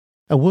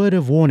A word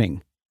of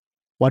warning.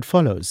 What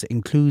follows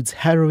includes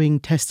harrowing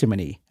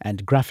testimony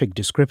and graphic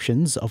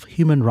descriptions of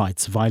human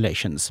rights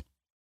violations.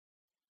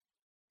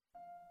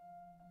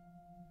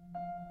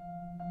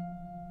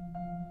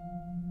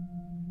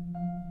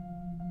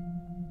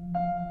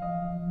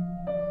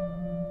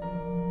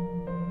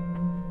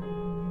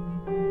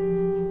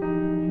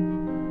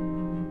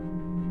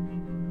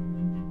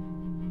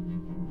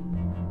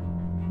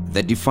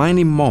 The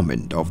defining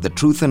moment of the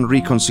Truth and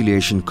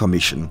Reconciliation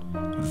Commission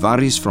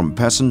varies from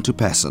person to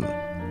person.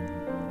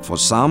 For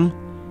some,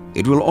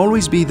 it will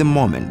always be the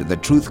moment the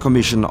Truth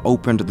Commission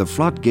opened the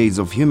floodgates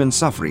of human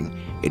suffering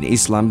in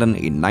East London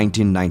in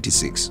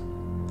 1996.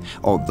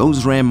 Or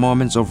those rare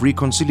moments of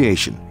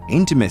reconciliation,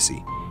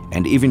 intimacy,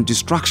 and even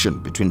destruction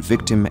between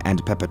victim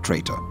and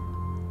perpetrator.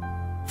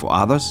 For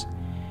others,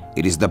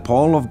 it is the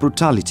pall of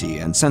brutality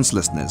and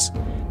senselessness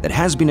that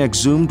has been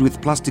exhumed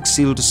with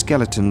plastic-sealed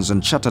skeletons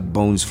and shattered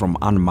bones from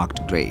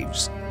unmarked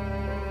graves.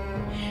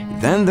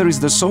 Then there is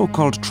the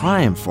so-called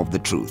triumph of the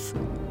truth,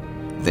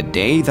 the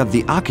day that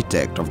the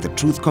architect of the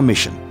Truth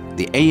Commission,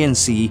 the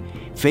ANC,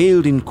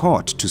 failed in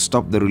court to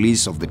stop the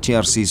release of the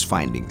TRC's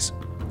findings.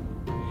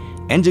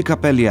 Angie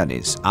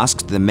Kapelianis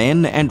asked the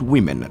men and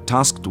women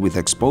tasked with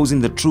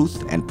exposing the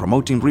truth and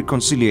promoting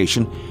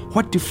reconciliation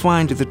what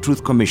defined the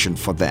Truth Commission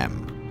for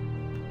them.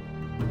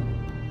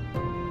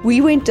 We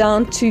went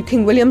down to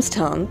King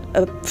Williamstown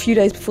a few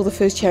days before the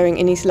first hearing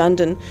in East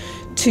London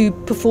to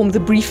perform the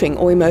briefing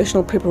or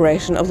emotional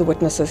preparation of the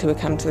witnesses who were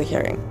coming to the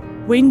hearing.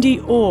 Wendy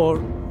Orr.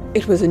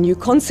 It was a new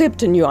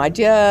concept, a new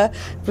idea.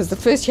 It was the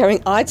first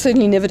hearing. I'd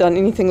certainly never done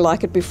anything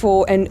like it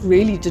before and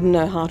really didn't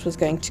know how it was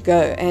going to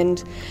go.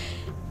 And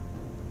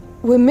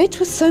we're met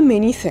with so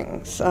many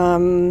things.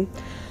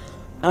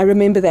 I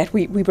remember that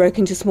we broke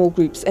into small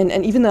groups,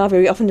 and even though I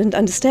very often didn't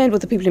understand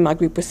what the people in my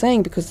group were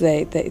saying because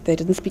they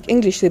didn't speak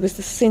English, there was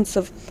this sense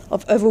of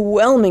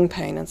overwhelming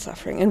pain and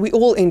suffering, and we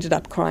all ended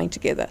up crying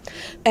together.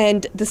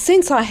 And the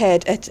sense I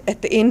had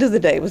at the end of the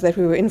day was that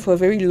we were in for a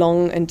very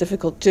long and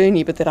difficult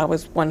journey, but that I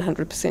was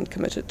 100%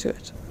 committed to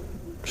it.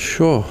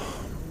 Sure.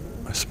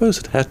 I suppose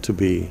it had to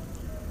be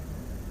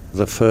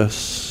the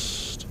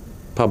first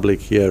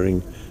public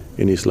hearing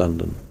in East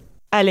London.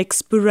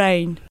 Alex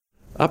Burain.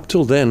 Up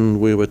till then,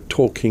 we were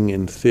talking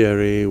in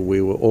theory, we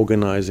were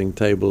organising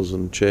tables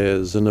and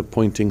chairs and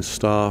appointing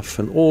staff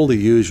and all the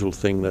usual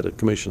thing that a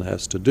commission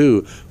has to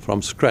do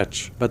from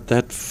scratch. But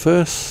that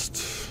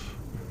first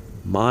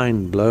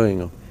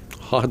mind-blowing,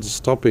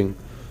 heart-stopping,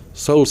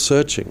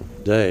 soul-searching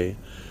day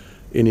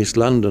in East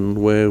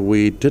London where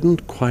we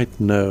didn't quite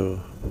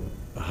know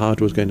how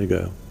it was going to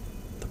go.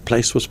 The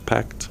place was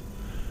packed.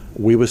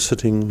 We were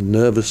sitting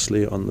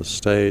nervously on the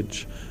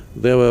stage.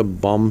 There were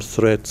bomb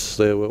threats,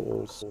 there were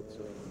all sorts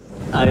of...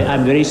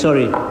 I'm very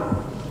sorry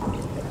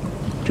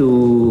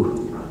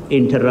to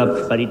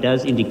interrupt, but it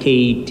does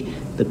indicate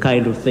the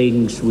kind of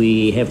things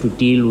we have to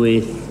deal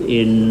with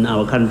in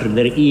our country.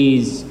 There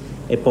is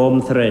a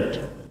bomb threat.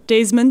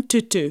 Desmond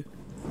Tutu.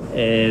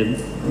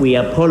 We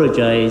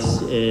apologize,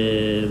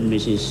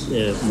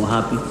 Mrs.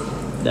 Mohapi,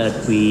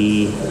 that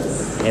we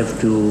have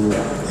to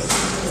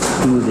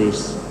do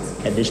this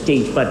at this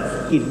stage,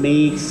 but it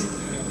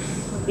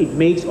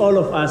makes all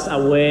of us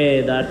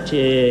aware that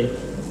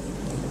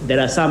there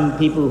are some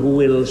people who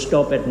will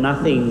stop at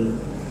nothing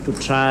to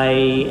try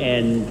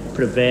and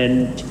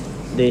prevent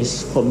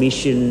this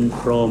commission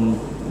from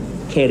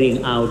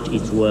carrying out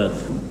its work.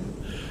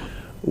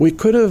 We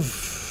could have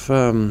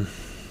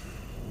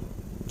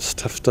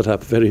stuffed it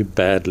up very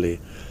badly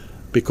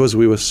because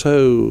we were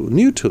so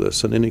new to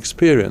this and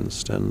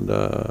inexperienced and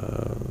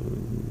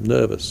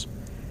nervous.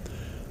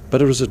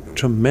 But it was a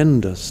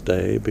tremendous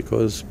day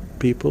because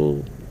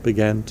people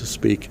began to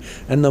speak.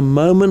 And the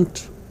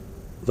moment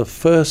the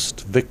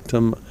first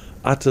victim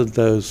uttered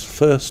those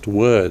first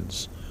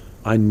words,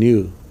 I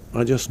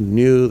just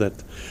knew that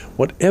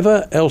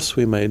whatever else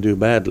we may do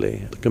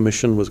badly, the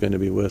commission was going to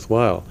be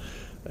worthwhile.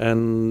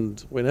 And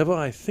whenever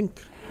I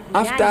think...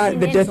 After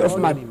the death of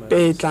my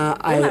Petla,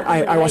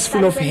 I was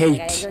full of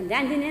hate.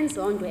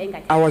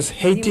 I was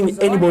hating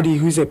anybody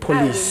who's a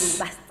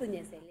police.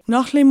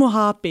 Nahle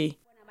Mohapi.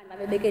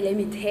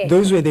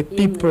 Those were the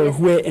people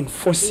who were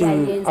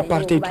enforcing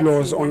apartheid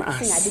laws on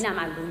us.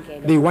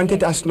 They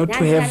wanted us not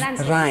to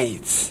have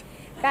rights.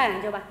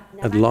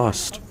 At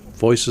last,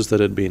 voices that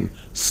had been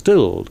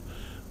stilled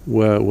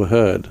were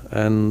heard,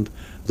 and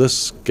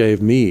this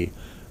gave me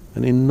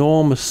an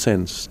enormous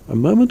sense, a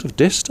moment of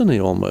destiny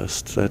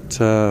almost,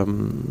 that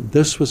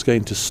this was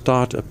going to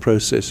start a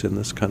process in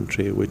this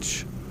country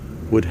which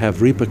would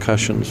have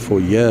repercussions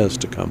for years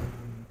to come.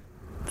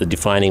 The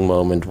defining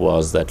moment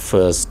was that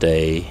first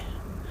day.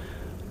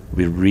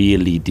 We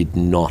really did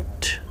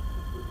not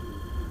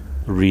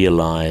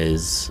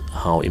realize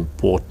how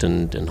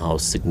important and how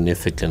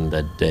significant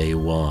that day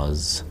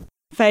was.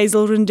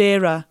 Faisal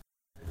Rendera.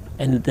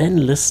 And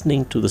then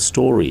listening to the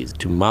stories,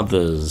 to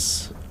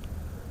mothers,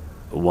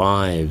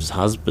 wives,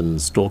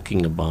 husbands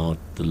talking about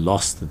the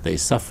loss that they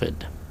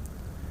suffered,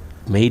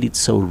 made it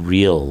so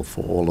real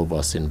for all of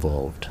us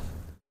involved.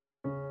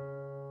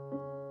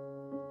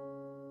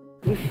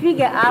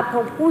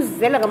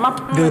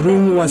 The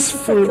room was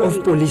full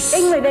of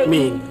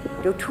policemen.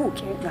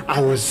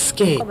 I was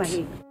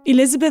scared.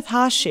 Elizabeth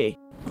Harshe.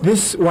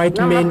 This white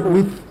man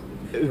with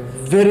a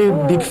very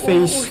big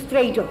face,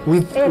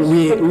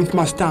 with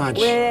mustache,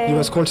 he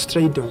was called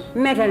Strado,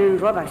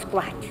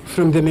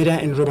 from the murder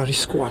and robbery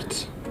squad.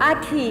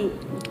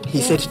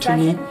 He said to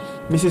me,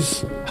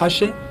 Mrs.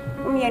 Harshe,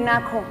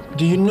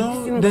 do you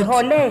know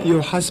that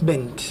your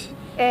husband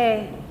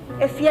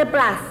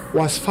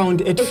was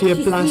found at Fear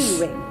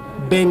Plus,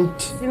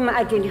 bent?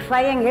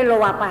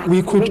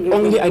 We could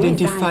only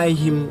identify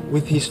him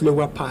with his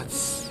lower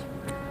parts,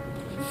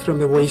 from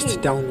the waist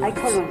downwards.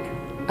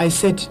 I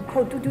said,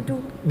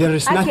 there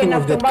is nothing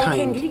of that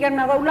kind.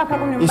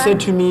 He said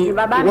to me,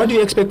 what do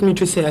you expect me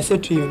to say? I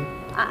said to him,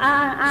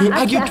 he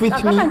argued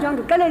with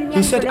me.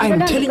 He said, I'm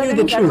telling you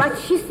the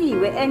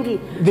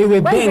truth. They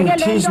were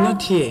bent, he is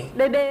not here.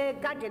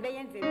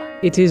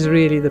 It is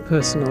really the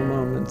personal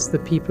moments, the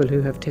people who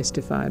have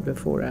testified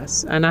before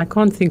us. And I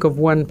can't think of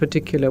one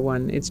particular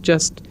one. It's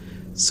just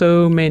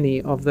so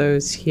many of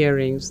those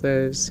hearings,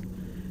 those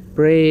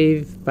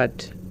brave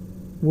but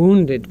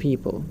wounded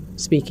people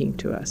speaking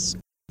to us.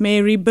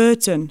 Mary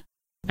Burton.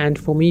 And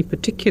for me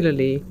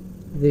particularly,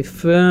 the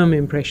firm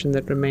impression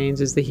that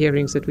remains is the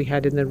hearings that we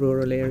had in the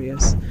rural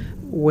areas,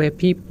 where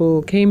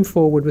people came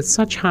forward with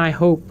such high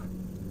hope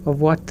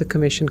of what the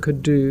Commission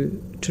could do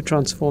to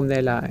transform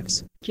their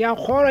lives.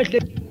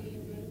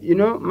 You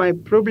know, my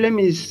problem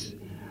is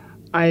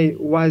I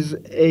was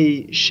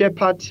a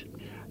shepherd.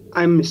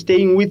 I'm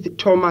staying with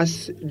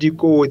Thomas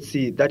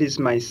Dikotsi, that is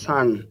my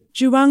son.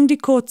 Juang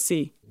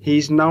Dikotsi. He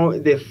is now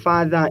the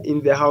father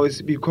in the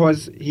house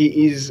because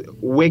he is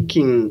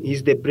working.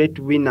 He's the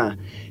breadwinner.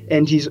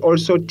 And he's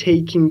also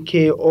taking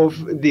care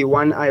of the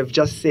one I've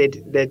just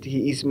said that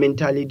he is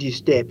mentally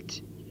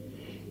disturbed.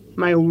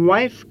 My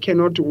wife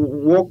cannot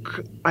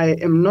walk. I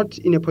am not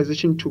in a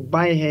position to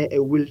buy her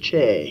a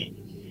wheelchair.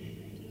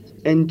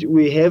 And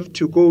we have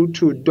to go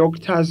to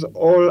doctors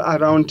all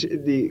around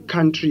the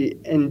country,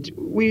 and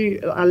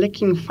we are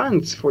lacking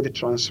funds for the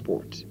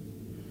transport.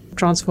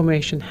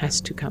 Transformation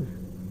has to come.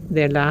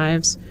 Their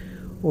lives,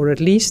 or at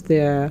least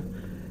their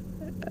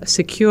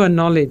secure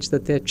knowledge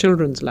that their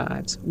children's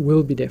lives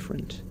will be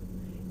different,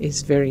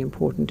 is very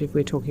important if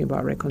we're talking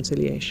about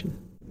reconciliation.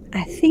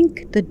 I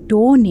think the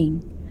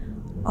dawning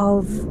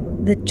of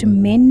the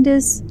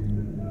tremendous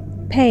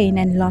pain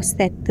and loss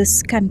that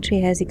this country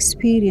has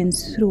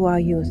experienced through our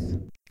youth.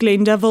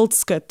 Glenda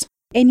Wildskut.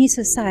 Any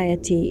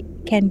society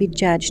can be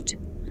judged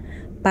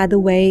by the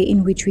way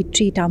in which we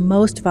treat our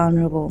most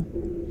vulnerable,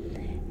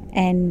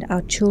 and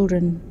our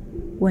children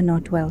were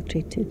not well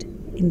treated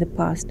in the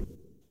past.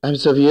 I'm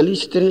severely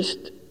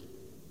stressed,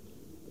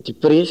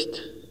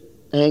 depressed,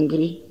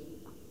 angry,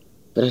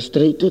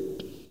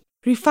 frustrated.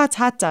 Rifat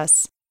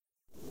Hattas.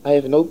 I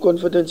have no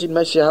confidence in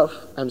myself.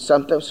 I'm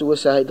sometimes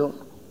suicidal.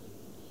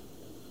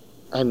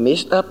 I'm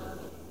messed up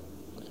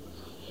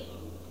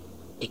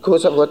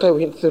because of what I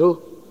went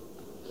through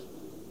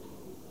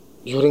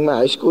during my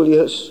high school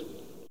years.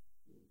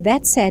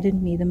 That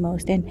saddened me the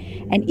most. And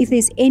if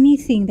there's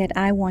anything that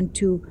I want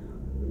to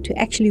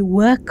actually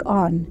work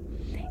on,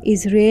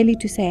 is really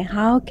to say,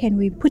 how can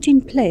we put in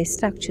place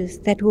structures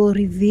that will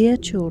revere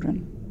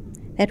children,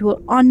 that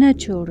will honor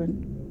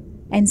children,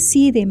 and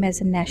see them as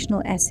a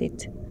national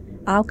asset,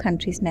 our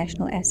country's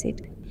national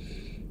asset.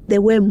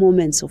 There were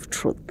moments of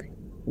truth,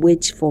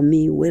 which for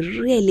me were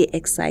really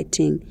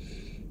exciting.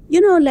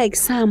 You know, like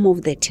some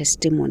of the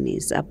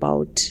testimonies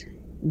about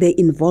the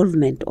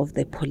involvement of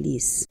the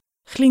police.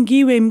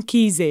 Hlingiwe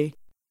Mkize.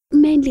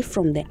 Mainly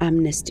from the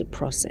amnesty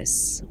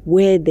process,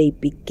 where they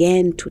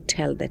began to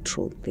tell the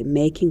truth, they're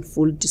making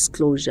full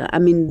disclosure. I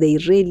mean, they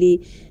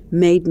really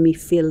made me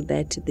feel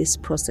that this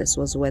process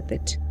was worth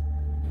it.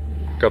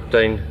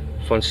 Kaptein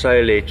van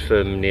Sail het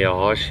vir meneer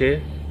Harshe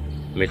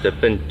met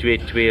 'n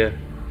 .22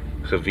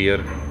 geweer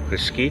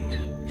geskiet.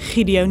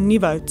 Gideon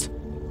Nieuwoud.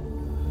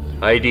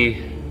 Hy het die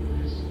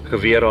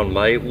geweer aan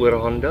my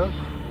oorhandig,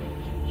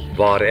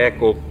 waar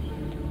ek op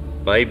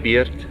my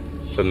beurt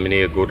vir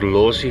meneer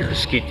Godlosi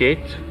geskiet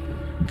het.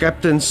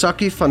 Captain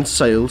Saki van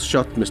Sail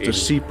shot Mr.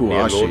 Sipho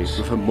Harshe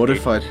with a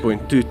modified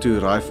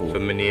 .22 rifle.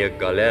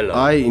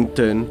 I, in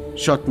turn,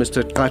 shot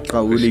Mr.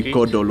 Katkauli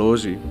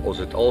Godolozi.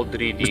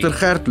 Mr.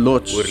 Gert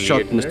Lotz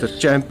shot Mr.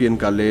 Champion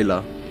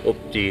Galela.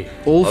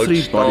 All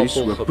three bodies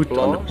were put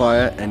on the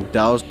pyre and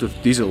doused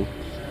with diesel.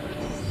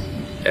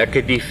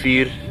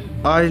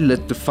 I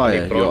lit the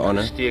fire, Your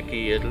Honor.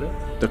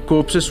 The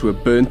corpses were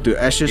burnt to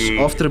ashes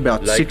after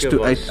about 6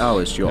 to 8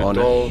 hours, Your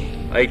Honor.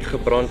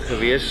 Uitgebrand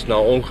gewees na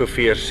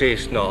ongeveer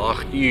 6 na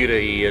 8 ure,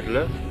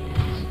 Edele.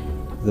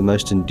 The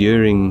most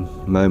enduring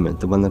moment,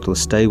 the one that will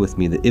stay with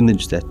me, the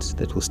image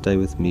that will stay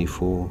with me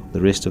for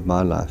the rest of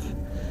my life,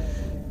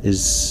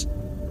 is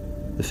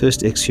the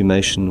first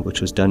exhumation which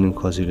was done in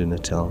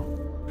KwaZulu-Natal.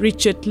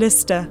 Richard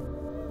Lister.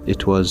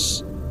 It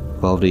was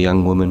involved a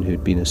young woman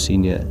who'd been a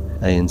senior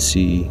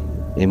ANC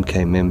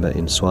MK member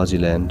in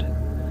Swaziland.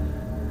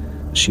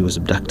 She was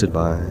abducted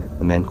by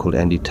a man called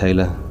Andy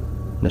Taylor,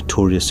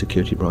 notorious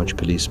security branch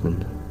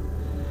policeman.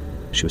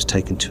 She was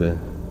taken to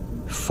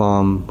a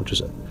farm which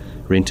was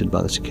rented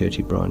by the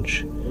security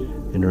branch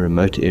in a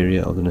remote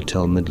area of the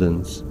Natal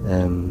Midlands.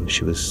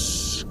 She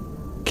was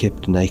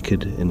kept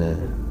naked in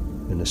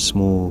a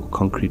small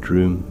concrete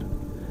room.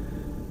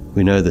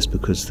 We know this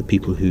because the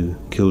people who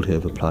killed her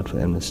have applied for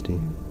amnesty.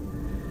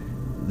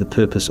 The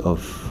purpose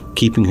of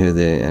keeping her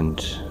there and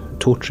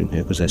torturing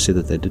her, because they said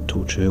that they did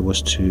torture her,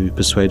 was to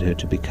persuade her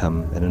to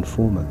become an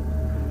informer.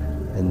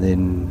 And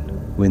then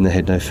when they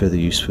had no further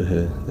use for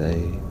her,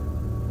 they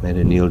made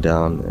her kneel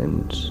down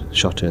and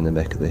shot her in the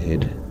back of the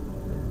head.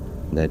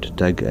 They'd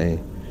dug a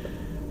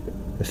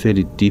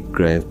fairly deep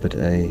grave, but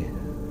a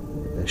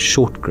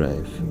short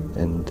grave,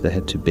 and they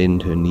had to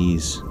bend her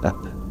knees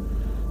up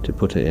to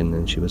put her in,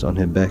 and she was on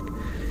her back.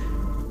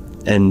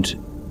 And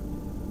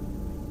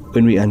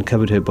when we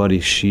uncovered her body,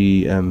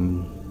 she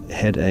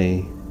had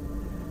a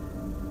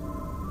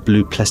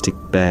blue plastic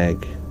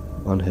bag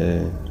on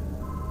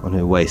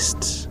her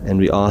waist, and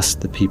we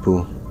asked the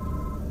people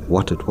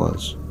what it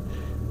was,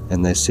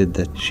 and they said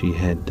that she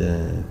had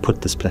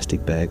put this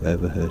plastic bag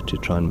over her to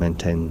try and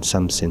maintain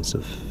some sense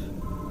of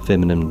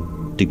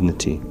feminine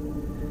dignity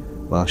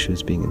while she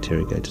was being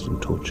interrogated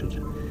and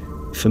tortured.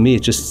 For me,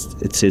 it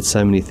said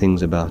so many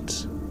things about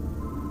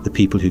the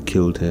people who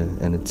killed her,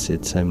 and it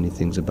said so many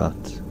things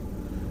about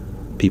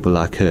people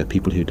like her,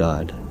 people who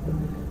died.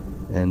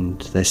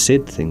 And they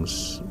said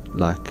things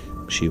like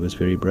she was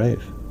very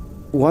brave.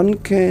 One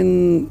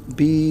can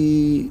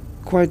be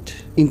quite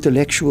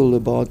intellectual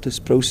about this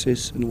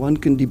process, and one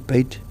can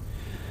debate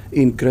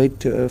in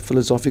great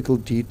philosophical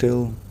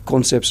detail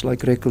concepts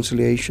like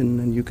reconciliation,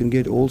 and you can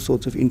get all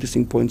sorts of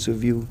interesting points of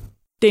view.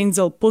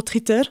 Denzel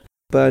Potgieter.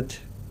 But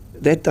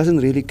that doesn't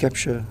really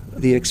capture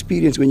the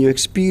experience. When you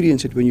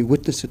experience it, when you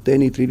witness it,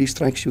 then it really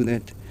strikes you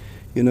that,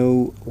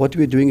 what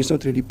we're doing is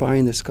not really pie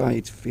in the sky.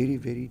 It's very,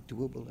 very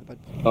doable. But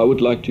I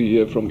would like to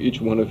hear from each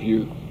one of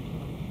you,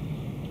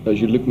 as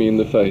you look me in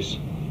the face,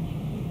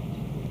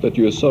 that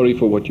you are sorry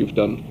for what you've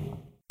done.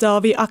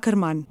 Dawie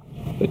Ackerman.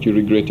 That you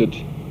regret it,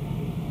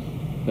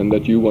 and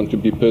that you want to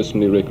be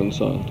personally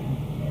reconciled.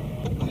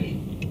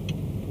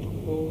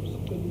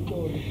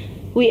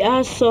 We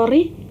are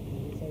sorry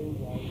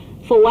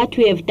for what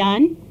we have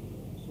done.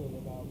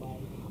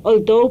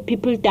 Although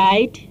people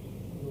died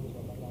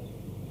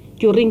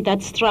during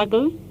that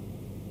struggle,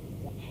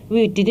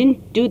 we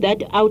didn't do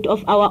that out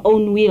of our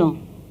own will.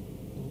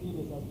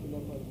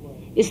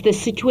 It's the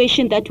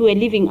situation that we're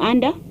living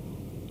under.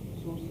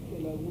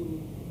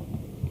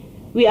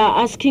 We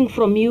are asking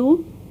from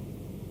you,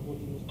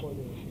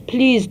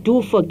 please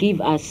do forgive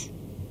us.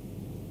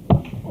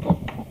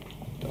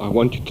 I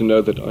want you to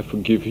know that I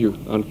forgive you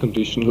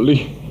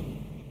unconditionally.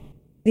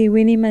 The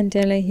Winnie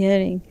Mandela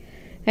hearing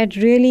had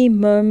really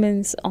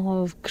moments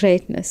of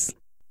greatness.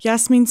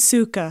 Yasmin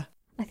Suka.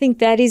 I think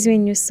that is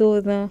when you saw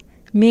the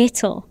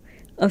mettle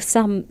of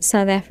some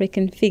South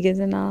African figures.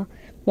 And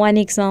one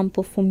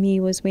example for me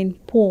was when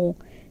Paul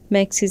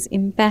makes his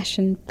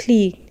impassioned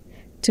plea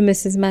to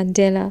Mrs.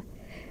 Mandela.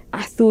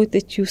 I thought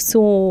that you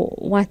saw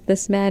what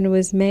this man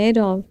was made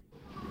of.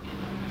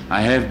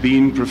 I have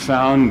been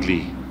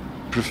profoundly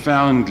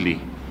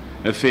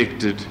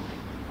affected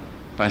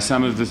by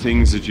some of the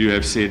things that you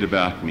have said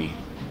about me,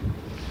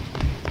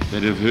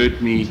 that have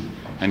hurt me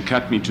and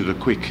cut me to the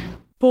quick.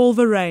 Paul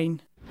Verheyen.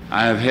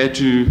 I have had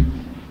to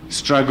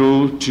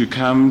struggle to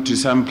come to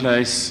some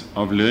place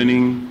of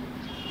learning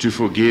to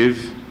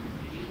forgive,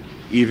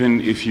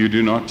 even if you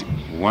do not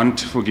want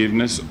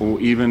forgiveness or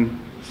even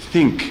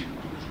think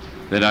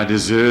that I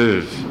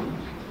deserve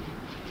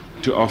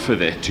to offer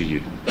that to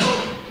you.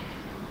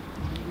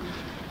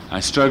 I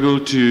struggle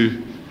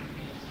to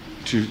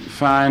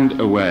find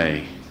a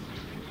way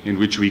in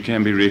which we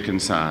can be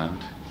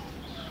reconciled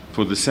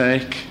for the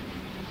sake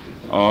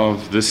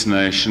of this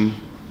nation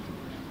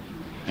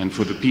and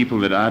for the people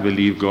that I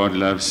believe God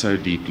loves so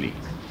deeply.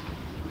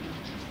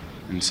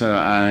 And so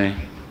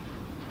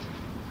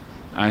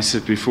I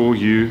sit before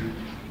you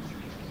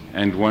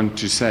and want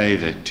to say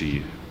that to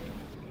you.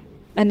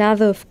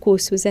 Another, of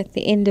course, was at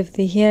the end of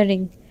the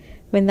hearing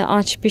when the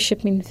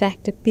Archbishop, in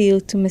fact,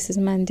 appealed to Mrs.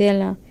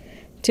 Mandela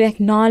to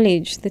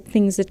acknowledge the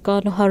things that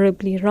got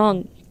horribly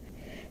wrong.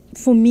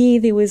 For me,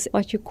 there was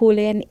what you call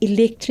an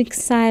electric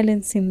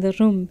silence in the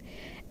room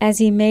as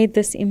he made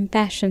this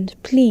impassioned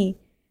plea.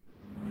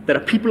 There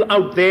are people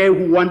out there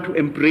who want to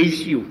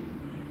embrace you.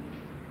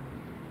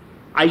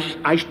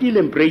 I still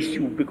embrace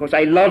you because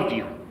I love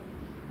you,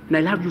 and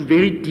I love you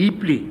very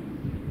deeply.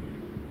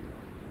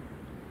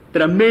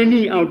 There are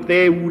many out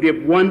there who would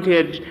have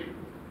wanted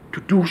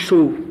to do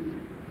so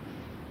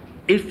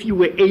if you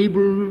were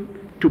able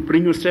to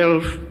bring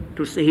yourself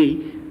to say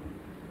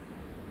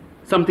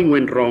something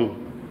went wrong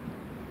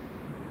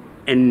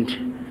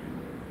and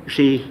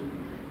say,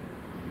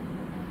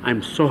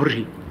 I'm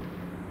sorry.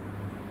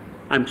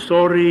 I'm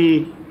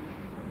sorry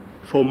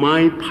for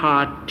my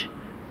part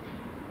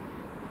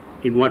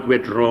in what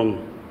went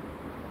wrong.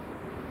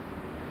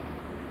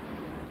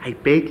 I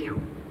beg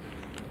you.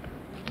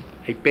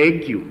 I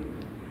beg you.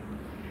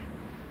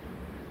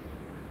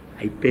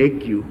 I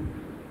beg you.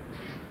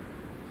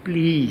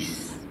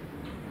 Please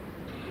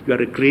You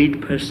are a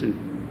great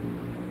person.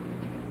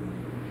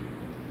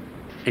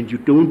 And you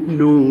don't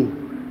know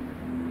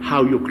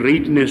how your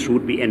greatness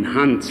would be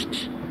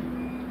enhanced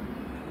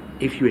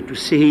if you were to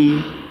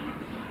say,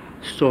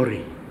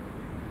 sorry,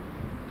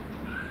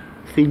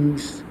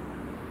 things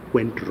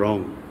went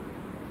wrong.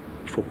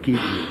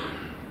 Forgive me.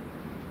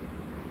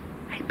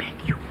 I beg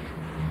you.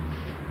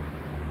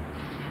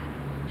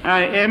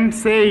 I am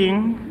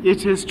saying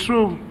it is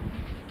true.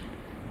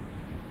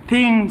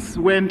 Things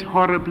went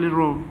horribly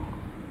wrong.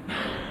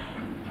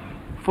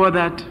 For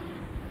that,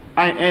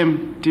 I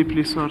am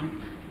deeply sorry.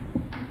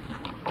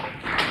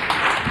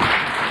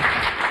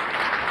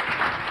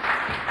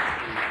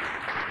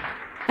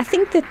 I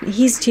think that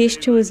his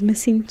gesture was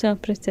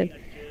misinterpreted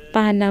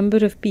by a number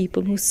of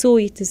people who saw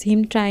it as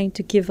him trying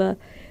to give a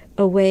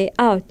way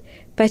out.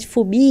 But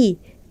for me,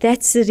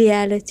 that's the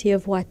reality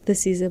of what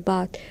this is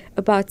about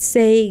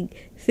saying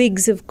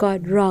things have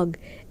gone wrong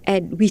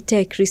and we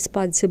take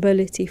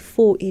responsibility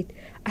for it.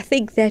 I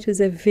think that was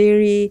a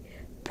very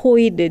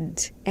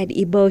poignant and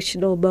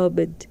emotional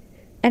moment.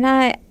 And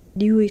I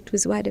knew it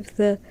was one of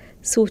the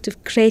sort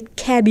of great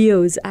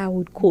cameos, I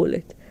would call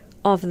it,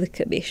 of the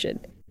Commission.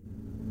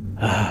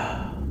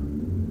 I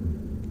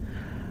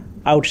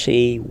would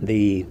say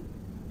the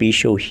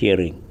Bisho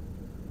hearing.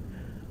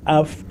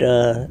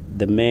 After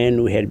the man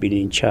who had been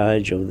in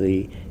charge of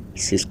the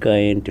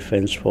Ciskei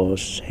Defence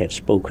Force had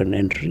spoken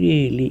and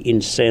really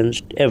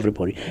incensed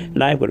everybody,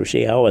 and I've got to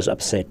say I was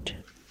upset.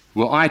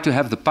 Were I to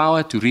have the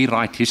power to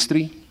rewrite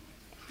history,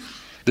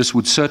 this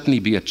would certainly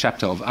be a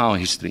chapter of our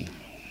history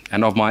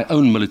and of my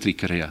own military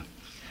career,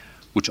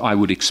 which I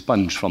would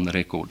expunge from the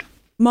record.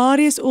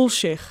 Marius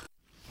Olshich.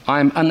 I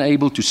am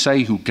unable to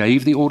say who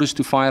gave the orders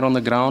to fire on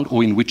the ground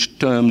or in which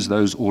terms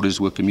those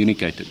orders were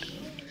communicated.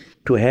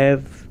 To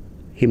have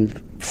him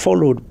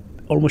followed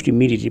almost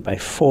immediately by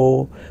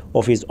 4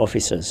 of his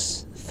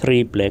officers,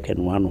 3 black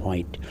and 1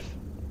 white.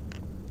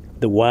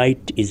 The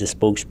white is the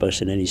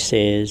spokesperson and he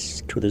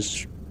says to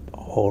this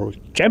hall,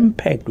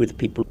 jam-packed with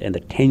people, and the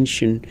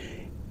tension,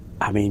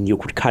 I mean, you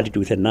could cut it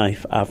with a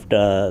knife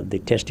after the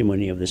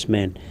testimony of this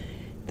man.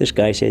 This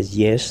guy says,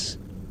 yes,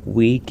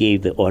 we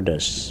gave the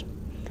orders.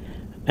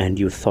 And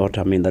you thought,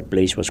 that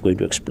place was going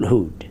to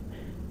explode.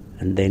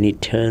 And then he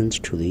turns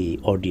to the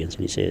audience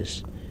and he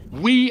says,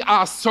 we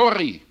are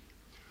sorry.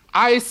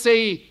 I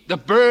say the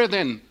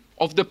burden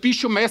of the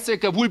Bisho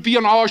massacre will be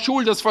on our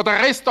shoulders for the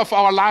rest of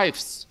our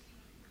lives.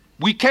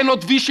 We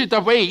cannot wish it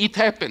away. It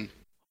happened.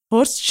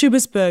 Horst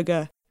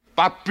Schubesberger.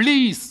 But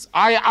please,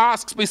 I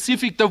ask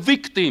specific the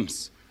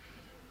victims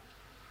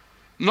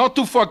not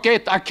to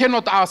forget, I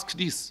cannot ask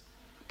this,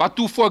 but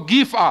to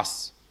forgive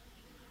us,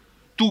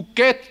 to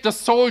get the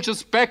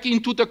soldiers back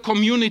into the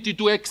community,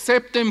 to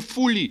accept them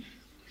fully,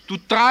 to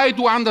try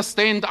to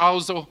understand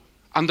also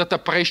under the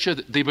pressure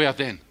they were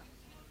then.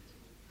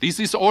 This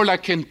is all I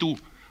can do.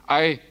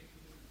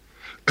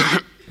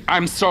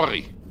 I'm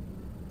sorry.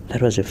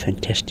 That was a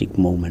fantastic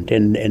moment,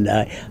 and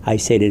I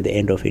said at the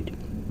end of it,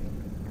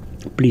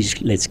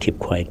 please let's keep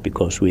quiet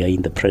because we are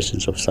in the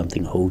presence of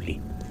something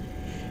holy.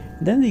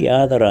 Then the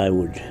other, I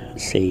would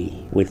say,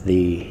 with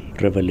the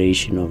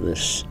revelation of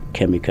this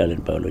chemical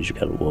and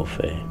biological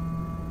warfare,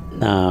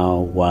 now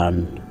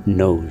one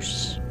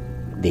knows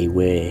they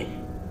were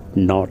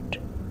not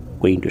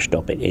going to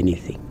stop at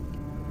anything.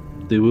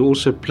 There were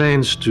also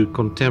plans to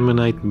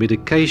contaminate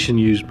medication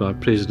used by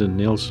President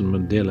Nelson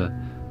Mandela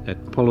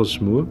at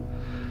Pollsmoor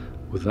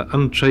with the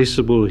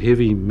untraceable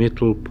heavy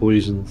metal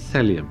poison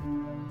thallium.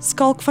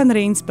 Skalk van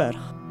Rensburg.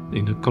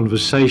 In a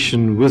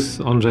conversation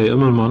with Andre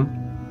Immerman,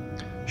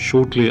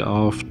 shortly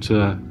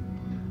after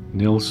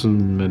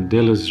Nelson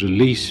Mandela's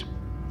release,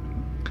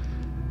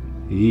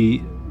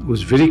 he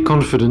was very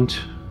confident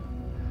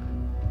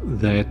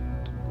that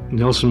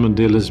Nelson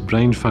Mandela's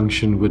brain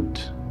function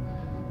would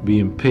be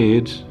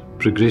impaired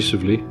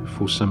progressively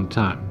for some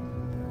time.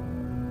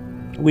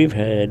 We've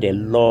heard a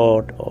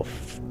lot of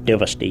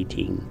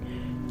devastating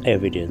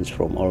evidence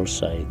from all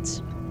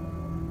sides.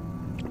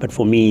 But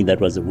for me, that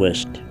was the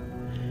worst,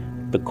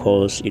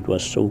 because it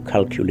was so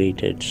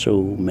calculated,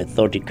 so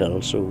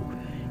methodical, so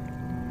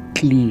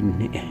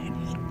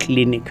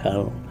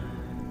clinical,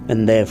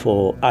 and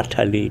therefore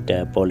utterly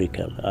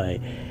diabolical.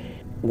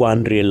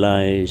 One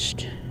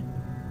realized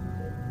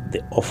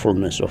the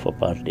awfulness of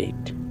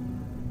apartheid.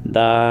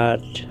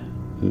 That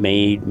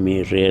made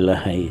me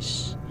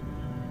realize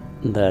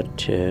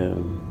that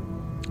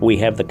we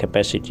have the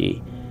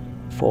capacity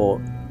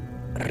for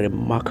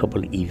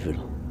remarkable evil.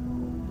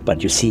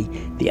 But you see,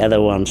 the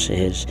other one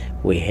says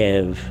we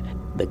have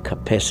the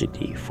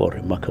capacity for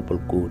remarkable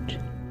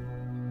good.